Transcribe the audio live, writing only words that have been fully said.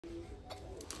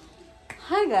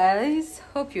Hi guys,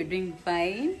 hope you're doing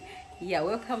fine. Yeah,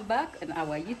 welcome back on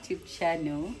our YouTube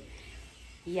channel.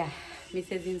 Yeah,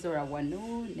 Mrs. Nzora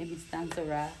Wano, name is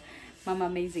Nzora. Mama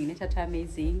amazing, Netata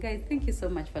amazing. Guys, thank you so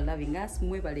much for loving us.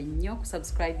 Mwebale nnyo ku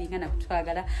subscribing na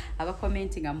kutwagala aba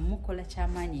commenting amukola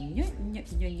chamanyi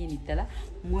nnyo nyini ddala.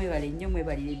 Mwebale nnyo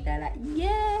mwebale ddala.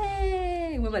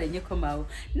 Yay! Mwebale nnyo komawo.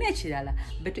 Nekirala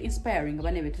beto inspiring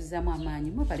abane betuzamu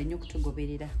amaanyi. Mwebale nnyo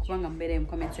kutugoberera kubanga mbere mu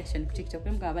comment section ku TikTok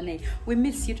abane we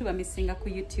miss you tuba missinga ku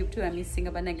YouTube tuba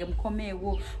missinga banage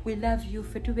mukomewo. We love you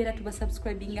fetubeera tuba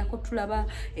subscribing ako tulaba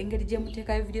engeri gye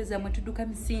muteekayo videos zamwe tuduka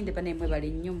misinde bane mwebale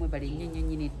nnyo mwebale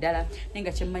nyinyi ddala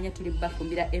nenga kyemmanya tuli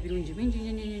bafumbira ebirungi bingi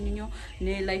nnyo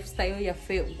ne lifestyle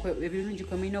yaffe ebirungi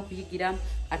kwe mulina okuyigira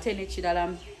ate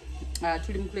n'ekirala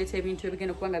tuli mu kuleeta ebintu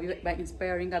ebigenda kubanga ba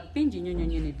inspiring bingi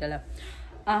nnyo ddala.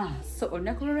 So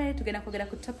olunaku lwolwaleero tugenda kwogera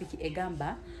ku topic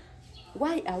egamba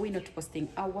why are we not posting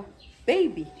our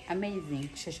baby amazing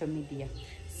social media.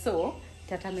 So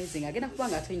tata amazing agenda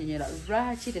kubanga atunyonyola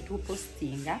lwaki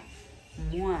tetupostinga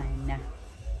mwana.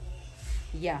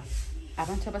 Yeah,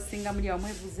 abantu abasinga muli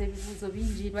amwebuza ebibuzo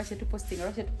bingi lwaki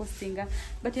tupostinga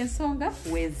but ensonga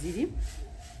weziri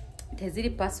teziri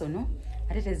personal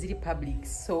ate teziri public.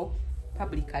 So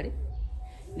publicly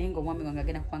nengo omwami wange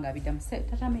agenda kubanga abidda muse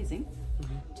tata amazing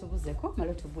tubuzeko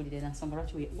malo tubulire ensonga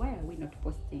lwaki why are we not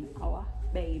posting our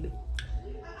baby.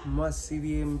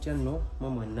 Mwasibye mchano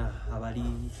mwena abali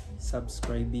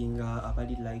subscribing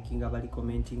abali liking abali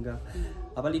commenting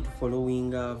abali to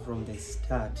following from the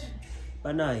start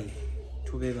banayi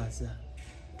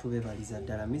tubebaliza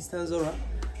ddala. Mr. Nzora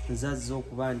nzazza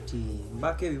okuba nti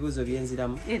mbaka ebibuzo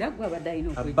byenziramu era gwe abadde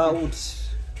about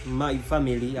my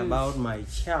family, about my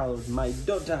child, my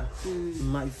daughter,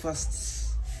 my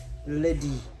first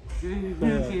lady.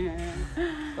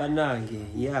 Banange,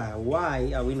 yeah,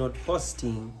 why are we not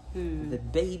posting the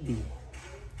baby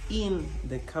in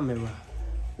the camera?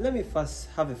 Let me first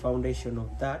have a foundation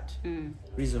of that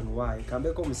reason why.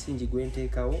 Kambeko musingi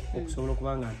gwenteekawo okusobola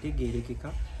okubanga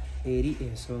ntegeerekeka eri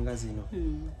ensonga zino.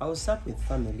 I'll start with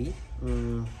family.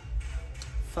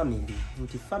 Family.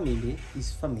 Family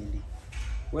is family.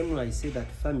 When I say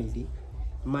that family,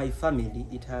 my family,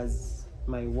 it has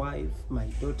my wife, my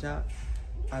daughter,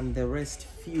 and the rest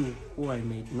few who I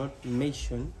may not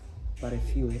mention, but a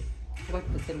few. What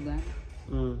was the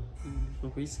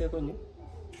Uganda?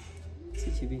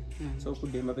 So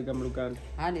could they mabega mu Luganda?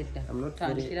 I'm not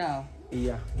very,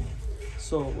 yeah.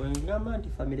 So when ngamba nti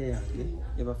family yange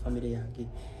yaba family yange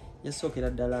yasookera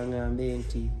ddala ngambe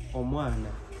nti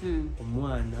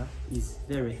omwana is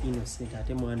very innocent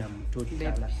ate mwana muto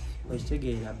ddala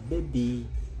okitegeera baby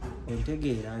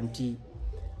ontegeera nti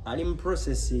ali mu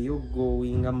process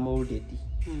ey'ogoing molded.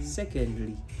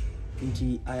 Secondly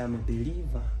nti I am a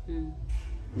believer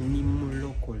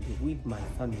locally with my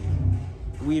family.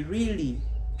 We really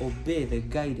obey the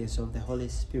guidance of the Holy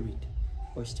Spirit.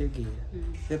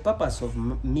 The purpose of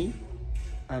me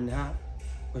and her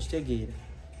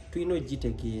to know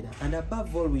jitegeera, and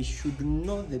above all we should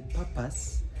know the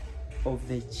purpose of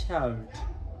the child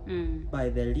by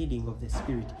the leading of the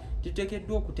Spirit.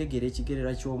 Tuteekeddwa okutegeera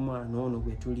ekigerera ky'omwana ono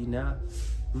gwe tulina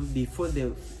before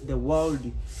the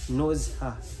world knows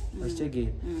her.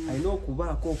 Alina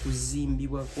okubaako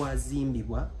okuzimbibwa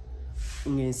kwazimbibwa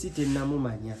ng'ensi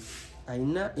tennamumanya.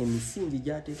 Alina emisingi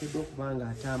gy'ateekeddwa okuba nga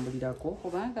atambulirako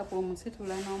kubanga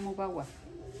bw'omusitula n'omubawa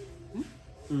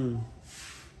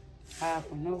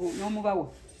n'omubawa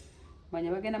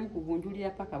manya bagenda mukugunjulira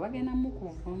paka bagenda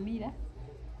mukuvumira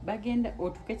bagenda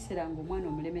otuuka ekiseera ng'omwana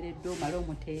omulemereddwa omala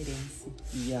omuteera ensi.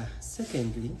 Yeah.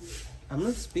 Secondly, I'm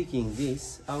not speaking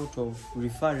this out of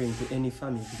referring to any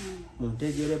family.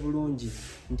 Muntegere bulungi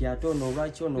nti ate ono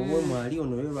lwaki ono we mwali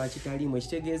ono we lwaki talimu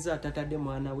ekitegeeza atatadde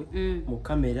mwana we mu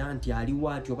kamera nti aliwo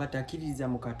ati oba takkiririza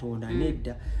mu Katonda.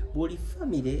 Nedda, buli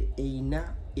family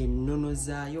eyina ennono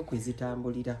zaayo kwe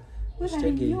zitambulira.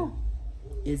 Ekitegeera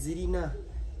ezirina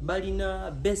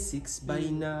balina basics,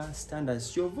 balina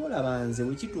standards. Kyova olaba nze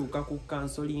bwe kituuka ku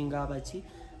kansolinga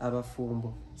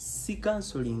abafumbo si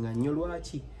kansolinga nnyo.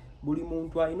 Lwaki? Buli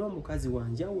muntu alina omukazi wa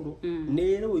njawulo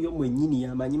neera oyo mwennyini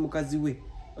yamanyi mukazi we.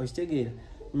 Okitegeera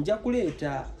nja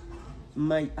kuleeta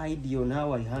my idea on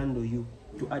how I handle you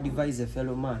to advise a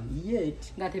fellow man,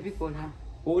 yet nga tebikola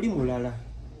oli mulala.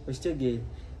 Okitegeera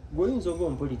gwoyinza oba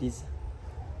ompuliriza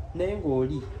naye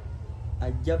ng'oli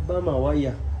ajja bba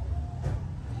amawaya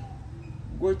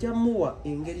gw'ojjamuwa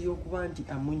engeri y'okuba nti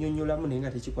amunyonyolamu naye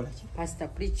nga tekikola ki. Pastor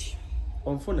preach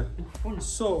onfuna.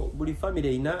 So buli family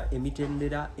erina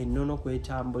emitendera ennono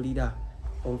kwetambulira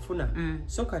onfuna.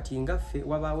 So kati ngaffe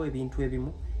wabaawo ebintu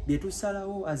ebimu bye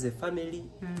tusalawo as a family,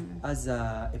 as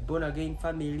a born again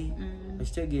family,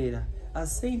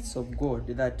 as saints of God,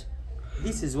 that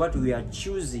this is what we are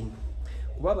choosing.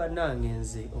 Kuba bannange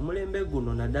nze omulembe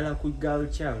guno naddala ku girl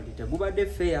child tegubadde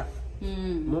fair.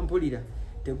 Mumpulira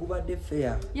tegubadde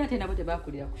fair. Yate nabo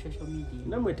tebakulira ku social media.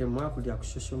 Namwe temwakulira ku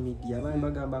social media. Abaana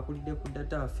bagamba akulidde ku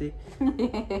data affe.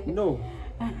 No.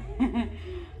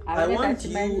 I want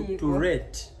you to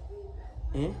rate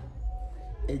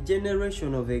a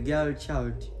generation of a girl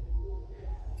child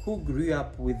who grew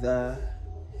up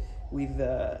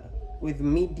with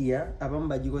media abamu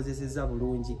bagikozeseza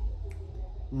bulungi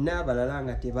n'abalala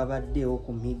nga tebabaddewo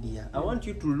ku media. I want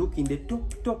you to look in the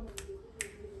top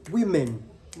women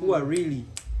who are really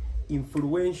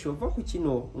influential. Vaku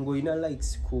kino ngoina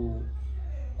likes ku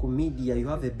media, you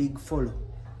have a big follow,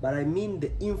 but I mean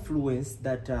the influence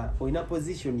that oina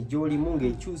position gy'olimu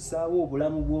ng'ekyusaawo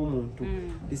obulamu bw'omuntu.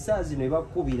 Essaawa zino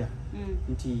ebakubira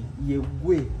nti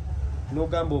yegwe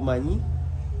n'ogamba omanyi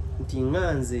nti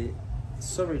nganze.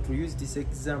 Sorry to use this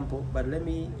example, but let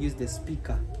me use the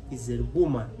speaker. Is a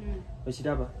woman.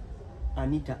 Ochiraba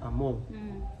Anita Amon.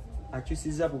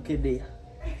 Akyusiza Bukedeya.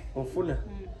 Ofuna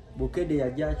Bukedeya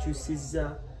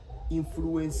gy'akyusiza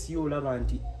influence y'olaba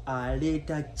nti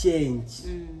aleeta change.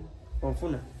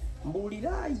 Ofuna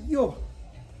mbuulirayo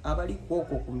abali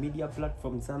kwoko ku media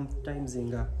platform sometimes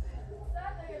nga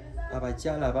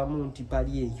abakyala abamu nti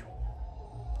bali eyo.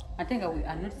 I think we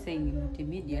are not saying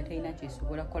multimedia taina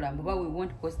chesobola kola mbuba we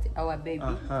won't post our baby.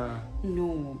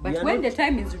 No, but when the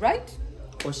time is right,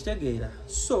 okitegeera.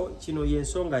 So kino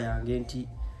yensonga yange nti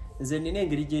nze nina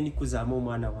engeri gye ndikuzaamu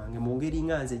omwana wange mu ngeri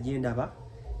nga nze gye ndaba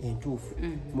entuufu,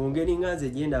 mu ngeri nga nze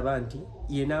gye ndaba nti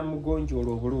yena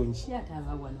amugonjoola obulungi. Yate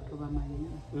abawano tobamanyi.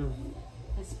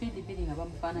 Speed biri nga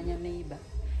bamufaananya neighbor.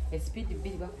 Speed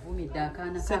biri bakuvumidde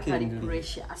akaana kakali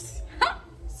precious.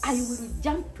 I will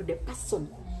jump to the person.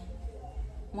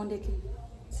 Mondeke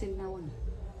sinawona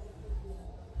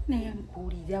naye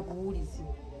mpulira buwulizi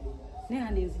naye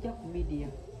anenzija ku media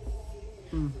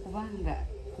kubanga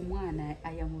ku mwana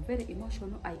I am very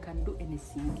emotional. I can do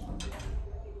anything.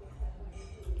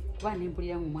 Kuba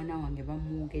nempulira mu mwana wange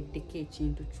bamwogeddeko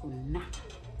ekintu kyonna.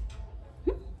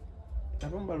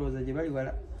 Abamu balowooza gye bali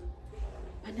wala.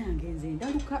 Banange nze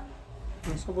ndaluka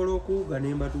osobola okuwuga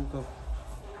ne mbatuukako.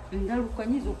 Ndaluka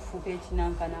nyiza okufuuka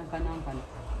ekinankanankanankan.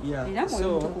 Era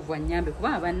mwoyo mutukuvu annyambe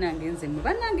kuba bannange nze mwe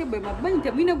bannange bwe mabanyi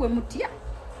temwine gwe mutya.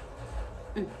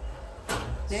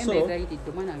 So,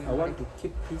 I want to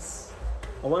keep this.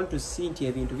 I want to see nti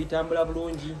ebintu bitambula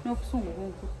bulungi. N'obusungu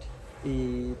bunkutte.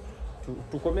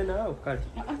 Tukome naawo kale.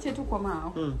 Ate tukoma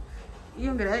awo.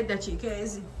 Yongera eddakiika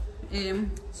ezi.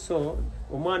 So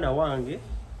omwana wange,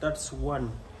 that's 1.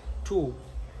 2,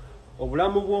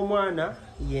 obulamu bw'omwana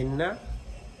yenna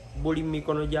buli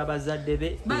mikono gy'abazadde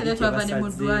be. Baada twava ne mu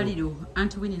ddwaliro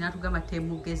anti Winnie n'atugamba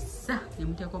temugeza ne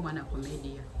muteeka omwana ku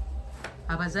media.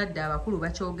 Abazadde abakulu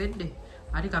bakyogedde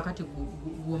ate kakati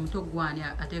gwomuto gwani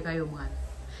ateekayo omwana.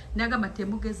 Nagamba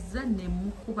temugeza ne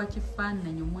mukuba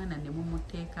kifaananyi omwana ne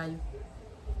mumuteekayo.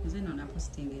 Nze no na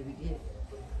posting ebigere.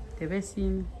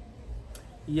 Tebesiimi.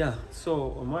 Yeah,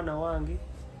 so omwana wange,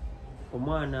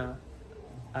 omwana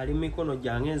ali mikono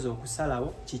gyangenza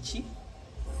okusalawo kiki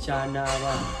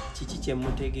kyanaaba kiki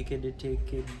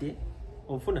kyemutegekedde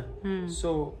onfuna.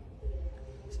 So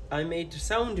I may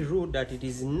sound rude that it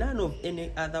is none of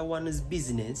any other one's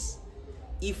business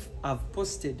if I've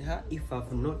posted her, if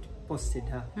I've not posted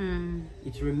her.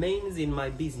 It remains in my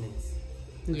business.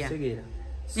 Yeah.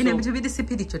 So,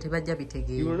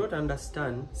 you will not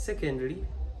understand. Secondly,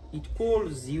 it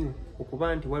calls you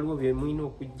okuba nti waliwo bye mulina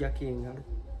okuggyako engalo.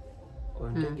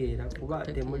 Ontegeera kuba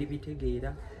temuli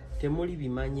bitegeera, temuli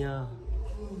bimanya.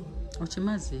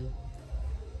 Okimaze.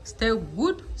 Stay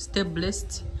good, stay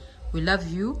blessed. We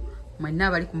love you. Mwenna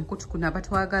abali ku mukutu kuno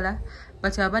abatwagala,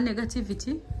 but aba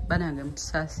negativity banange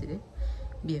mutusaasire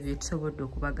byebyo tusobodde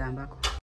okubagambako.